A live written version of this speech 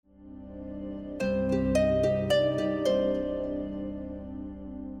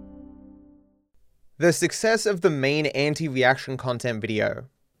The success of the main anti-reaction content video.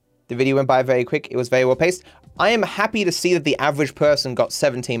 The video went by very quick. It was very well paced. I am happy to see that the average person got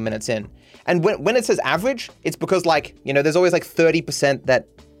 17 minutes in. And when it says average, it's because like, you know, there's always like 30% that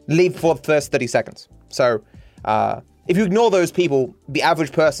leave for the first 30 seconds. So if you ignore those people, the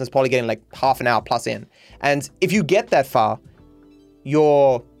average person is probably getting like half an hour plus in. And if you get that far,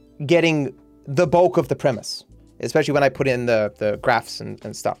 you're getting the bulk of the premise, especially when I put in the graphs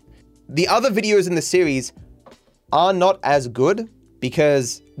and stuff. The other videos in the series are not as good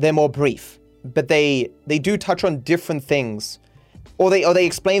because they're more brief, but they do touch on different things, or they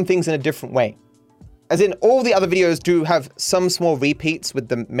explain things in a different way. As in, all the other videos do have some small repeats with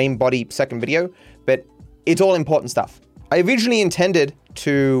the main body second video, but it's all important stuff. I originally intended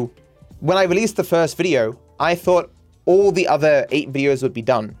to, when I released the first video, I thought all the other 8 videos would be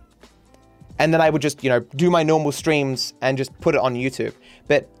done. And then I would just, you know, do my normal streams and just put it on YouTube.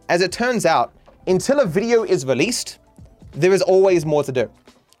 But as it turns out, until a video is released, there is always more to do.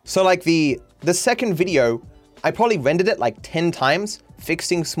 So like the second video, I probably rendered it like 10 times,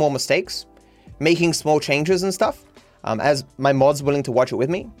 fixing small mistakes, making small changes and stuff, as my mod's willing to watch it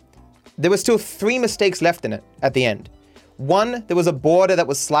with me. There were still 3 mistakes left in it at the end. 1, there was a border that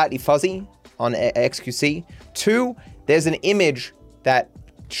was slightly fuzzy on XQC. 2, there's an image that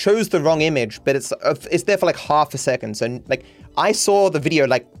shows the wrong image, but it's there for like half a second. So like I saw the video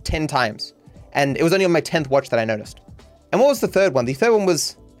like 10 times and it was only on my 10th watch that I noticed. And what was the third one? The third one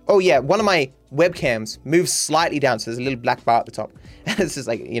was, oh yeah, one of my webcams moves slightly down. So there's a little black bar at the top. And it's just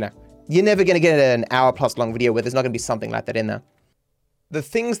like, you know, you're never going to get an hour plus long video where there's not going to be something like that in there. The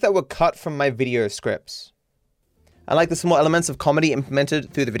things that were cut from my video scripts. I like the small elements of comedy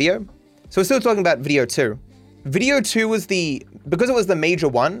implemented through the video. So we're still talking about video 2. Video 2 was because it was the major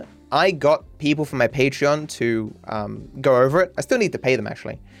one, I got people from my Patreon to go over it. I still need to pay them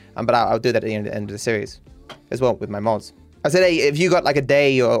actually, but I'll do that at the end of the series as well with my mods. I said, hey, if you got like a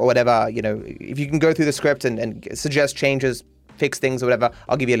day or whatever, you know, if you can go through the script and suggest changes, fix things or whatever,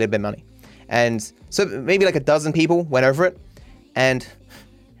 I'll give you a little bit of money. And so maybe like a dozen people went over it and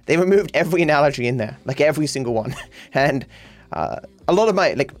they removed every analogy in there, like every single one. And a lot of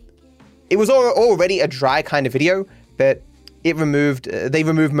my, like, it was already a dry kind of video, but they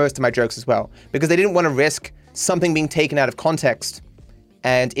removed most of my jokes as well, because they didn't want to risk something being taken out of context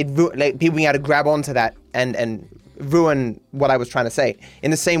and like people being able to grab onto that and ruin what I was trying to say.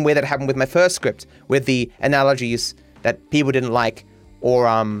 In the same way that happened with my first script, with the analogies that people didn't like, or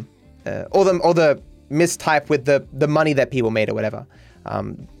the mistype with the money that people made or whatever.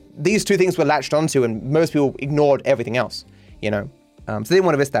 These 2 things were latched onto, and most people ignored everything else, you know. So they didn't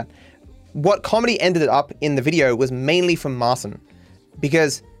want to risk that. What comedy ended up in the video was mainly from Hasan,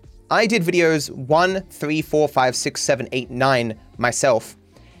 because I did videos 1, 3, 4, 5, 6, 7, 8, 9 myself,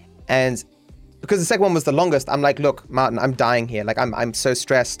 and because the second one was the longest, I'm like, look, Martin, I'm dying here. Like I'm so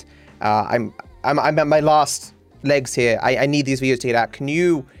stressed. I'm at my last legs here. I need these videos to get out. Can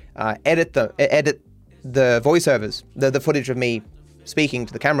you edit the voiceovers, the footage of me speaking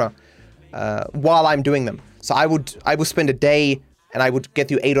to the camera while I'm doing them? So I would spend a day and I would get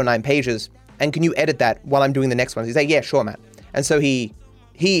through 8 or 9 pages. And can you edit that while I'm doing the next one? He's like, yeah, sure, Matt. And so he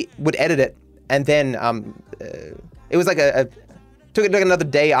would edit it, and then it was like took it like another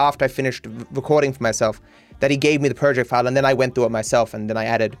day after I finished recording for myself that he gave me the project file, and then I went through it myself, and then I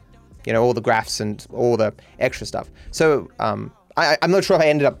added, you know, all the graphs and all the extra stuff. So I'm not sure if I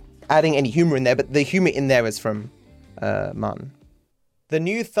ended up adding any humor in there, but the humor in there is from Martin. The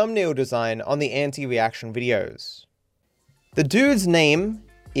new thumbnail design on the anti-reaction videos. The dude's name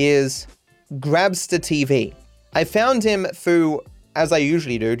is GrabsterTV. I found him through, as I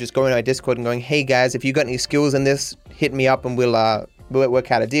usually do, just going to my Discord and going, hey guys, if you got any skills in this, hit me up and we'll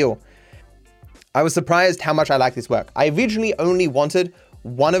work out a deal. I was surprised how much I like this work. I originally only wanted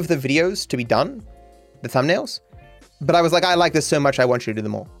one of the videos to be done, the thumbnails, but I was like, I like this so much, I want you to do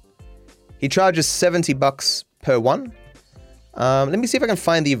them all. He charges $70 per one. Let me see if I can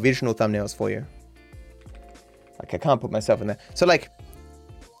find the original thumbnails for you. Like, I can't put myself in there. So like,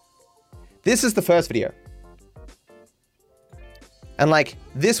 this is the first video. And like,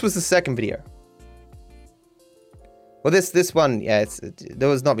 this was the second video. Well, this one, yeah, there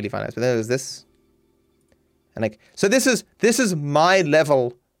was not really finance, but there was this. And like, so this is my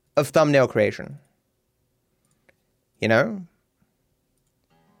level of thumbnail creation. You know?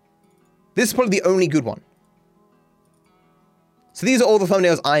 This is probably the only good one. So these are all the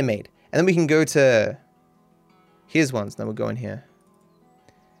thumbnails I made. And then we can go to, here's ones, then we'll go in here.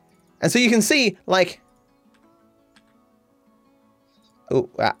 And so you can see, like, oh,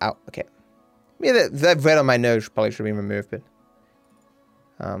 ow, okay. Maybe that red on my nose probably should be removed, but,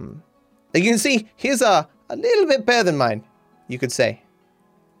 Like you can see, his are a little bit better than mine, you could say.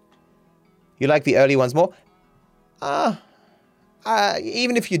 You like the early ones more?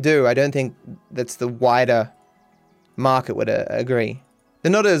 Even if you do, I don't think that's the wider market would agree.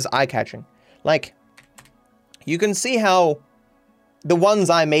 They're not as eye-catching. Like, you can see how the ones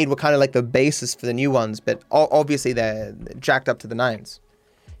I made were kind of like the basis for the new ones, but obviously they're jacked up to the nines.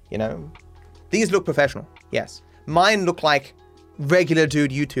 You know? These look professional, yes. Mine look like regular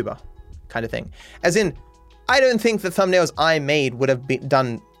dude YouTuber kind of thing. As in, I don't think the thumbnails I made would have been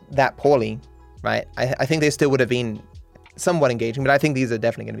done that poorly, right? I think they still would have been somewhat engaging, but I think these are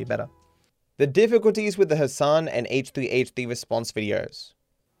definitely going to be better. The difficulties with the Hasan and H3H3 response videos.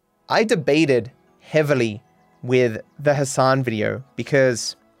 I debated heavily with the Hasan video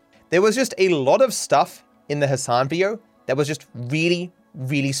because there was just a lot of stuff in the Hasan video that was just really,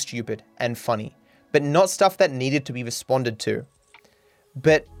 really stupid and funny, but not stuff that needed to be responded to.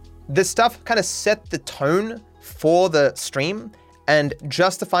 But the stuff kind of set the tone for the stream and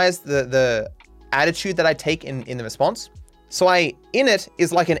justifies the attitude that I take in the response. So in it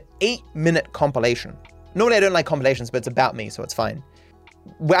is like an 8-minute compilation. Normally I don't like compilations, but it's about me, so it's fine.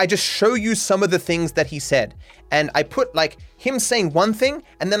 Where I just show you some of the things that he said. And I put like him saying one thing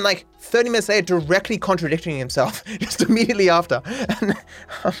and then like 30 minutes later directly contradicting himself just immediately after. And,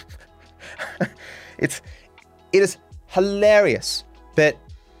 it is hilarious. But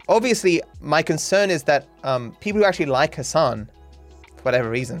obviously my concern is that people who actually like Hasan, for whatever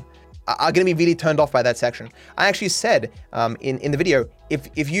reason, are going to be really turned off by that section. I actually said in the video,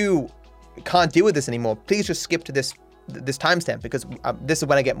 if you can't deal with this anymore, please just skip to this timestamp because this is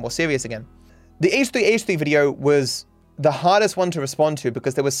when I get more serious again. The H3H3 video was the hardest one to respond to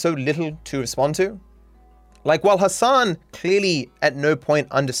because there was so little to respond to. Like while Hasan clearly at no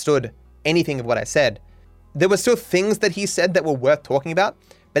point understood anything of what I said, there were still things that he said that were worth talking about.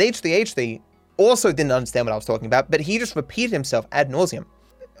 But H3H3 also didn't understand what I was talking about, but he just repeated himself ad nauseum.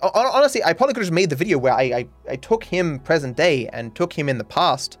 Honestly, I probably could have just made the video where I took him present day and took him in the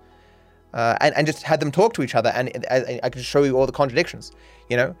past and just had them talk to each other, and I could show you all the contradictions,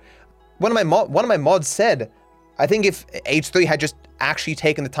 you know? One of my mods said, I think if H3 had just actually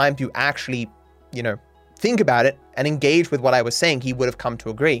taken the time to actually, you know, think about it and engage with what I was saying, he would have come to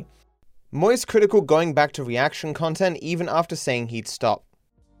agree. Moist critical going back to reaction content even after saying he'd stop.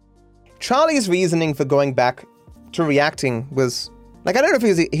 Charlie's reasoning for going back to reacting was, like, I don't know if it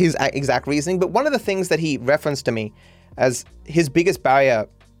was his exact reasoning, but one of the things that he referenced to me as his biggest barrier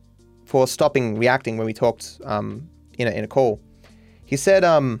for stopping reacting when we talked in a call, he said,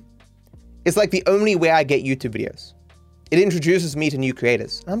 it's like the only way I get YouTube videos. It introduces me to new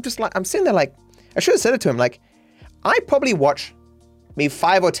creators. And I'm just like, I'm sitting there like, I should have said it to him, like, I probably watch maybe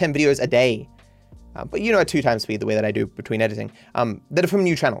 5 or 10 videos a day, but you know, at 2 times speed, the way that I do between editing, that are from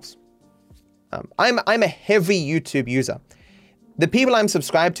new channels. I'm a heavy YouTube user. The people I'm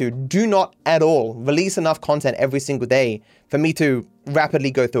subscribed to do not at all release enough content every single day for me to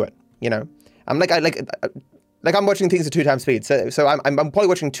rapidly go through it. You know, I'm I'm watching things at 2 times speed. So I'm probably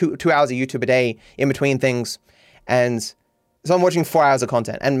watching 2 hours of YouTube a day in between things, and so I'm watching 4 hours of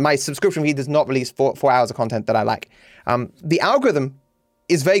content. And my subscription feed does not release 4 hours of content that I like. The algorithm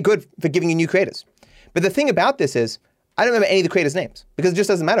is very good for giving you new creators, but the thing about this is, I don't remember any of the creators' names because it just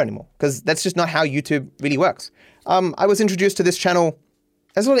doesn't matter anymore because that's just not how YouTube really works. I was introduced to this channel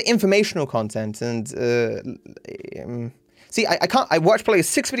as a lot of informational content and see, I watched probably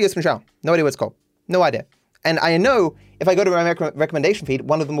 6 videos from channel. No idea what it's called. No idea. And I know if I go to my recommendation feed,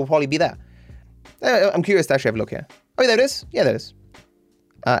 one of them will probably be there. I'm curious to actually have a look here. Oh, there it is. Yeah, there it is.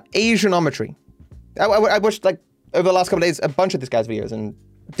 Asianometry. I watched like over the last couple of days a bunch of this guy's videos and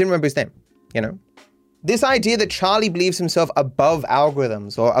didn't remember his name, you know? This idea that Charlie believes himself above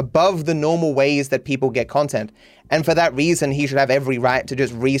algorithms or above the normal ways that people get content, and for that reason he should have every right to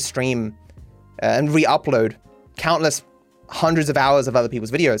just restream and re-upload countless hundreds of hours of other people's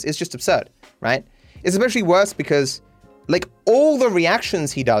videos is just absurd, right? It's especially worse because like all the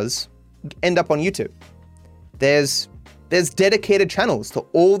reactions he does end up on YouTube. There's dedicated channels to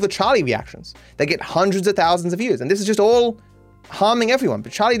all the Charlie reactions that get hundreds of thousands of views, and this is just all harming everyone,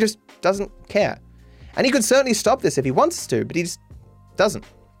 but Charlie just doesn't care. And he could certainly stop this if he wants to, but he just doesn't.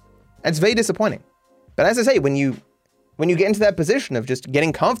 And it's very disappointing. But as I say, when you get into that position of just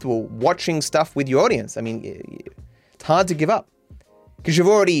getting comfortable watching stuff with your audience, I mean, it's hard to give up because you've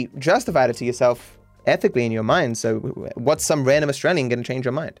already justified it to yourself ethically in your mind. So what's some random Australian going to change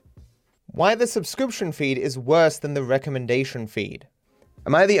your mind? Why the subscription feed is worse than the recommendation feed.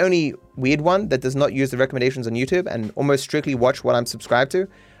 Am I the only weird one that does not use the recommendations on YouTube and almost strictly watch what I'm subscribed to?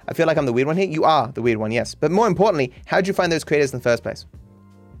 I feel like I'm the weird one here. You are the weird one, yes. But more importantly, how did you find those creators in the first place?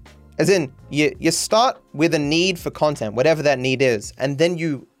 As in, you start with a need for content, whatever that need is, and then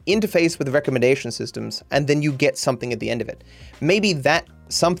you interface with recommendation systems, and then you get something at the end of it. Maybe that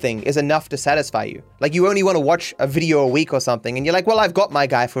something is enough to satisfy you. Like you only want to watch a video a week or something, and you're like, well, I've got my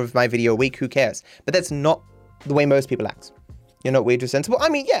guy for my video a week, who cares? But that's not the way most people act. You're not weird or sensible. I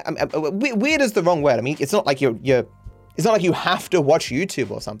mean, yeah, weird is the wrong word. I mean, it's not like it's not like you have to watch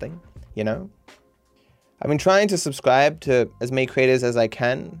YouTube or something, you know? I've been trying to subscribe to as many creators as I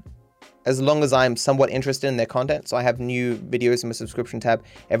can, as long as I'm somewhat interested in their content. So I have new videos in my subscription tab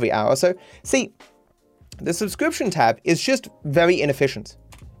every hour or so. See, the subscription tab is just very inefficient.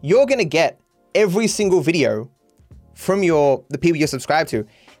 You're going to get every single video from the people you're subscribed to,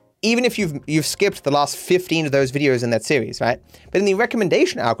 even if you've skipped the last 15 of those videos in that series, right? But in the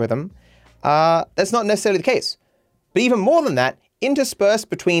recommendation algorithm, that's not necessarily the case. But even more than that, interspersed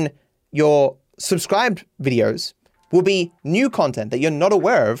between your subscribed videos will be new content that you're not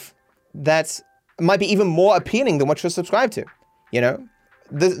aware of that might be even more appealing than what you're subscribed to, you know?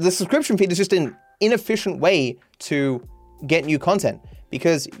 The subscription feed is just an inefficient way to get new content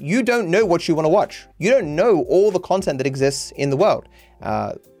because you don't know what you want to watch. You don't know all the content that exists in the world.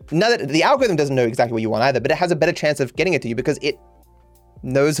 The algorithm doesn't know exactly what you want either, but it has a better chance of getting it to you because it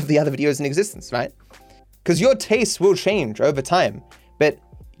knows of the other videos in existence, right? Because your tastes will change over time, but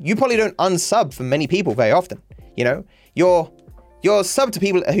you probably don't unsub for many people very often, you know? You're sub to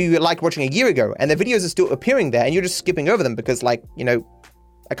people who you liked watching a year ago, and their videos are still appearing there, and you're just skipping over them because, like, you know,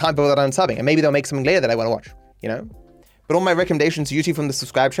 I can't bother unsubbing, and maybe they'll make something later that I want to watch, you know? But all my recommendations are usually from the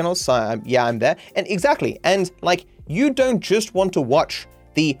subscribe channels, so I'm there. And exactly, and like, you don't just want to watch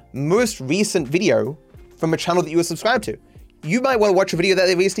the most recent video from a channel that you were subscribed to. You might want to watch a video that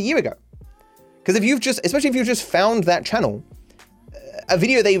they released a year ago. Because especially if you've just found that channel, a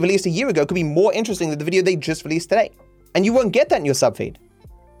video they released a year ago could be more interesting than the video they just released today. And you won't get that in your subfeed.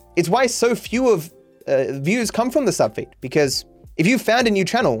 It's why so few of views come from the subfeed, because if you found a new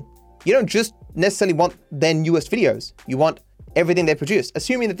channel, you don't just necessarily want their newest videos. You want everything they produce,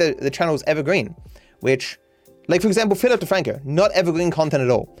 assuming that the channel is evergreen, which, like for example, Philip DeFranco, not evergreen content at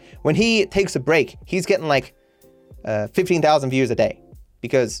all. When he takes a break, he's getting like 15,000 views a day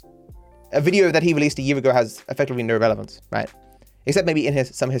because a video that he released a year ago has effectively no relevance, right? Except maybe in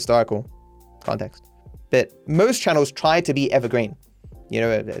some historical context. But most channels try to be evergreen. You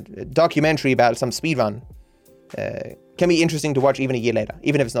know, a documentary about some speedrun can be interesting to watch even a year later,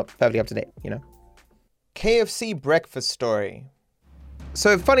 even if it's not perfectly up to date, you know? KFC breakfast story.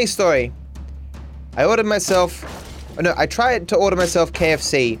 So, funny story. I tried to order myself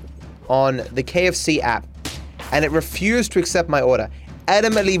KFC on the KFC app, and it refused to accept my order.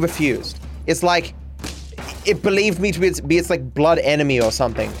 Adamantly refused. It's like, it believed me to be its like blood enemy or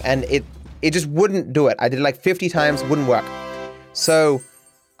something, and it just wouldn't do it. I did it like 50 times, wouldn't work. So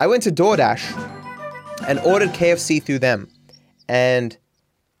I went to DoorDash and ordered KFC through them. And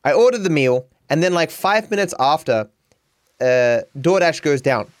I ordered the meal, and then like 5 minutes after, DoorDash goes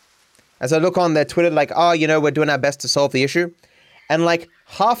down. As I look on their Twitter, like, oh, you know, we're doing our best to solve the issue. And like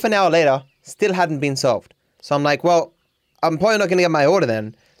half an hour later, still hadn't been solved. So I'm like, well, I'm probably not going to get my order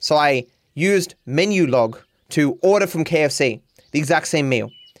then. So I used menu log to order from KFC, the exact same meal.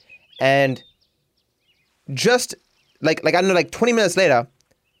 And just like I don't know, like 20 minutes later,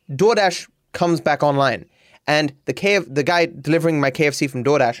 DoorDash comes back online, and the guy delivering my KFC from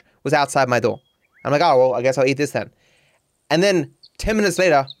DoorDash was outside my door. I'm like, oh well, I guess I'll eat this then. And then 10 minutes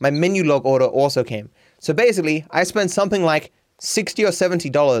later, my menu log order also came. So basically, I spent something like $60 or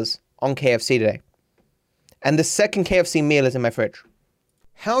 $70 on KFC today, and the second KFC meal is in my fridge.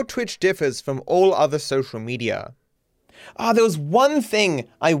 How Twitch differs from all other social media. There was one thing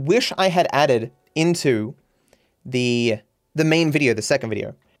I wish I had added into the main video, the second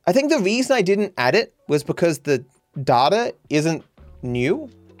video. I think the reason I didn't add it was because the data isn't new.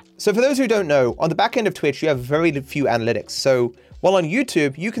 So for those who don't know, on the back end of Twitch, you have very few analytics. So while on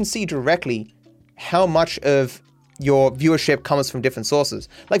YouTube, you can see directly how much of your viewership comes from different sources.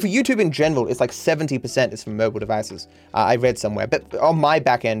 Like for YouTube in general, it's like 70% is from mobile devices. I read somewhere, but on my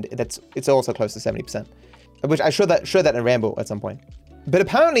back end, it's also close to 70%. Which I showed that in Ramble at some point. But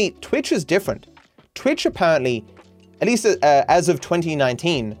apparently, Twitch is different. Twitch apparently, at least as of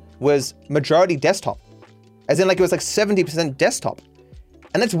 2019, was majority desktop. As in, like, it was like 70% desktop.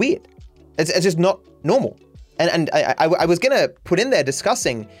 And that's weird. It's just not normal. And I was going to put in there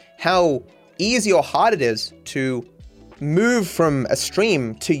discussing how easy or hard it is to move from a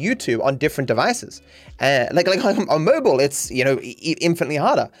stream to YouTube on different devices. Like on mobile, it's, you know, infinitely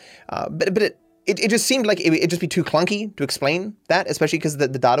harder. But it just seemed like it'd just be too clunky to explain that, especially because the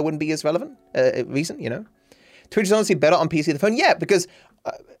data wouldn't be as recent, you know? Twitch is honestly better on PC than phone. Yeah, because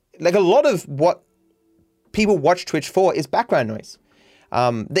like a lot of what people watch Twitch for is background noise.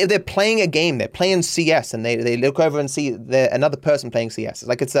 They're playing a game, they're playing CS, and they look over and see another person playing CS. It's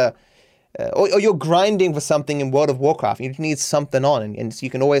like it's or you're grinding for something in World of Warcraft. You just need something on, and so you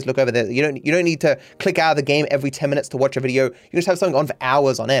can always look over there. You don't need to click out of the game every 10 minutes to watch a video. You just have something on for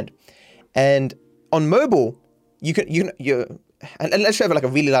hours on end. And on mobile, and unless you have like a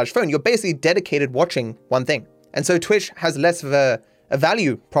really large phone, you're basically dedicated watching one thing. And so Twitch has less of a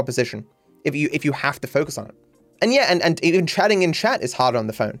value proposition if you have to focus on it. And yeah, and even chatting in chat is harder on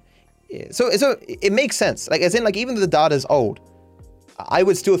the phone. So it makes sense. Like as in like even though the data is old, I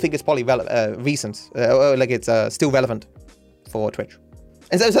would still think it's probably recent, or like it's still relevant for Twitch.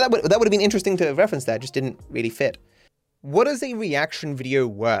 And so that would have been interesting to reference that, just didn't really fit. What is a reaction video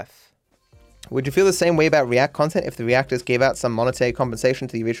worth? Would you feel the same way about React content if the reactors gave out some monetary compensation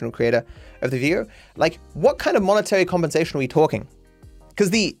to the original creator of the video? Like, what kind of monetary compensation are we talking?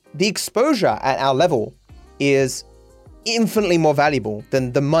 Because the exposure at our level is infinitely more valuable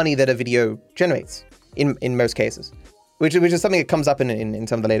than the money that a video generates in most cases. Which is something that comes up in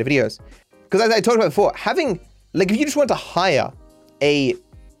some of the later videos. Because as I talked about before, like if you just want to hire if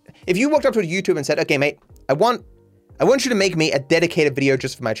you walked up to YouTube and said, okay, mate, I want you to make me a dedicated video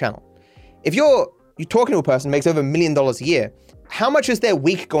just for my channel. If you're talking to a person who makes over $1 million a year, how much is their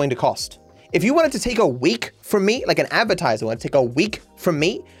week going to cost? If you wanted to take a week from me, like an advertiser wanted to take a week from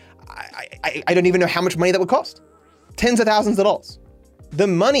me, I don't even know how much money that would cost. Tens of thousands of dollars. The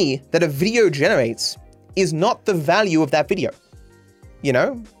money that a video generates is not the value of that video, you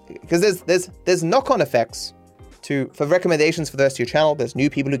know? Because there's knock-on effects for recommendations for the rest of your channel. There's new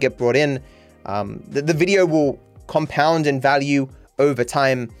people who get brought in. The video will compound in value over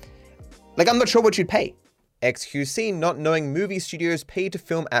time. Like, I'm not sure what you'd pay. XQC not knowing movie studios pay to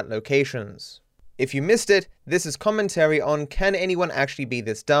film at locations. If you missed it, this is commentary on can anyone actually be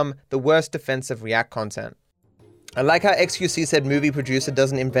this dumb, the worst defense of React content. I like how XQC said movie producer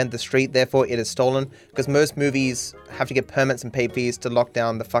doesn't invent the street, therefore it is stolen, because most movies have to get permits and pay fees to lock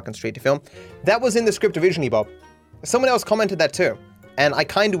down the fucking street to film. That was in the script originally, Bob. Someone else commented that too, and I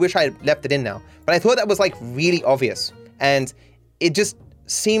kind of wish I had left it in now, but I thought that was like really obvious, and it just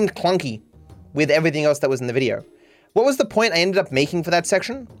seemed clunky with everything else that was in the video. What was the point I ended up making for that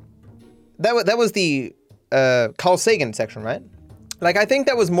section? That was the Carl Sagan section, right? Like, I think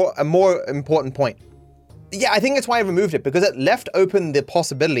that was a more important point. Yeah, I think that's why I removed it, because it left open the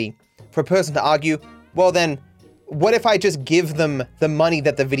possibility for a person to argue, well then, what if I just give them the money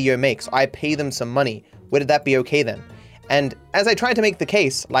that the video makes? I pay them some money. Would that be okay then? And as I tried to make the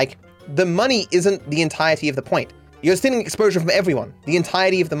case, like, the money isn't the entirety of the point. You're stealing exposure from everyone, the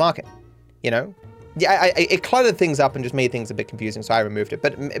entirety of the market, you know? Yeah, it cluttered things up and just made things a bit confusing, so I removed it.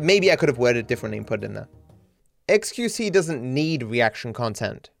 But maybe I could have worded it differently and put it in there. XQC doesn't need reaction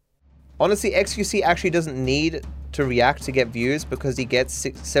content. Honestly, XQC actually doesn't need to react to get views because he gets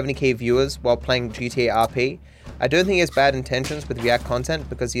 70k viewers while playing GTA RP. I don't think he has bad intentions with React content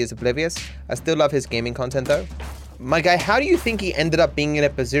because he is oblivious. I still love his gaming content though. My guy, how do you think he ended up being in a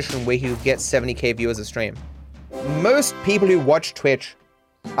position where he would get 70k viewers a stream? Most people who watch Twitch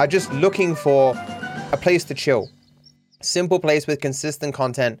are just looking for a place to chill. Simple place with consistent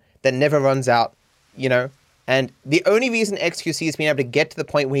content that never runs out, you know? And the only reason XQC has been able to get to the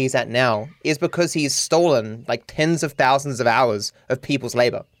point where he's at now is because he's stolen like tens of thousands of hours of people's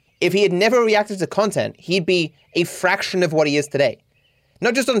labor. If he had never reacted to content, he'd be a fraction of what he is today.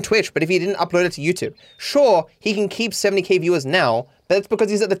 Not just on Twitch, but if he didn't upload it to YouTube. Sure, he can keep 70k viewers now, but it's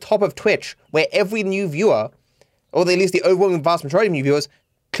because he's at the top of Twitch, where every new viewer, or at least the overwhelming vast majority of new viewers,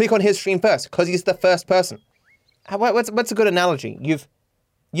 click on his stream first, because he's the first person. What's a good analogy?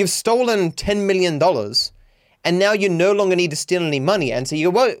 You've stolen $10 million, and now you no longer need to steal any money. And so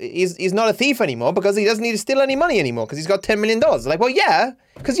he's not a thief anymore because he doesn't need to steal any money anymore because he's got $10 million. Like, well, yeah,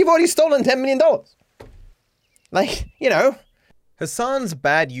 because you've already stolen $10 million. Like, you know. Hasan's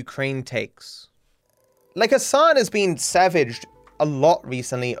bad Ukraine takes. Like, Hasan has been savaged a lot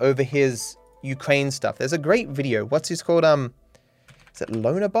recently over his Ukraine stuff. There's a great video. What's his called? Is it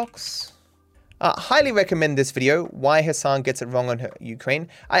Loner Box? Highly recommend this video, why Hasan gets it wrong on Ukraine.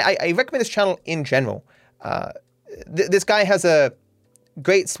 I recommend this channel in general. This guy has a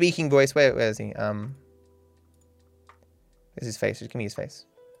great speaking voice. Where is he? Where's his face? Just give me his face.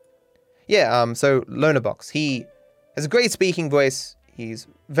 Yeah, so Loner Box. He has a great speaking voice. He's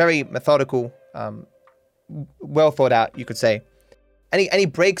very methodical, well thought out, you could say. And he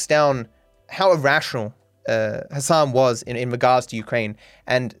breaks down how irrational Hasan was in regards to Ukraine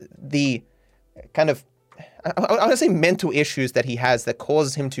and the kind of, I want to say mental issues that he has that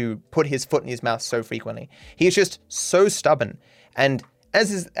causes him to put his foot in his mouth so frequently. He's just so stubborn. And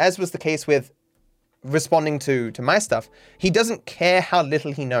as was the case with responding to my stuff, he doesn't care how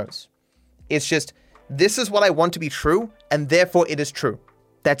little he knows. It's just, this is what I want to be true, and therefore it is true.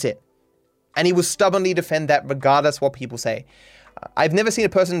 That's it. And he will stubbornly defend that regardless what people say. I've never seen a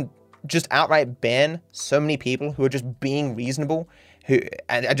person just outright ban so many people who are just being reasonable, who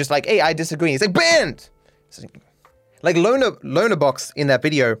and are just like, hey, I disagree. He's like, banned! Like Loner Box in that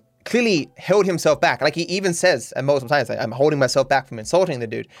video clearly held himself back. Like he even says multiple times, like, I'm holding myself back from insulting the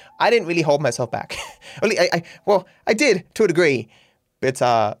dude. I didn't really hold myself back. Well, I did to a degree, but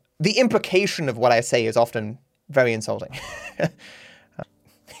the implication of what I say is often very insulting.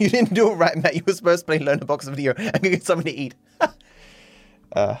 You didn't do it right, Matt. You were supposed to play Loner Box video and get something to eat.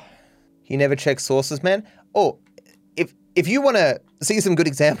 He never checks sources, man. Oh, if you want to see some good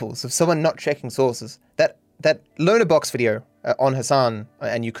examples of someone not checking sources, that Loner Box video on Hasan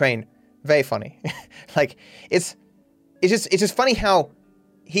and Ukraine, very funny. Like it's just funny how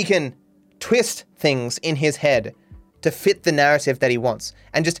he can twist things in his head to fit the narrative that he wants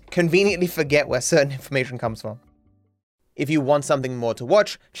and just conveniently forget where certain information comes from. If you want something more to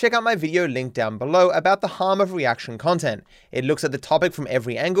watch, check out my video linked down below about the harm of reaction content. It looks at the topic from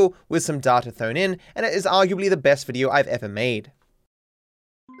every angle with some data thrown in, and it is arguably the best video I've ever made.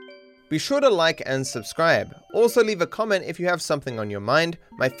 Be sure to like and subscribe. Also leave a comment if you have something on your mind.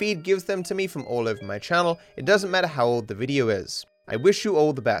 My feed gives them to me from all over my channel. It doesn't matter how old the video is. I wish you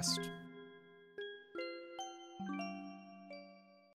all the best.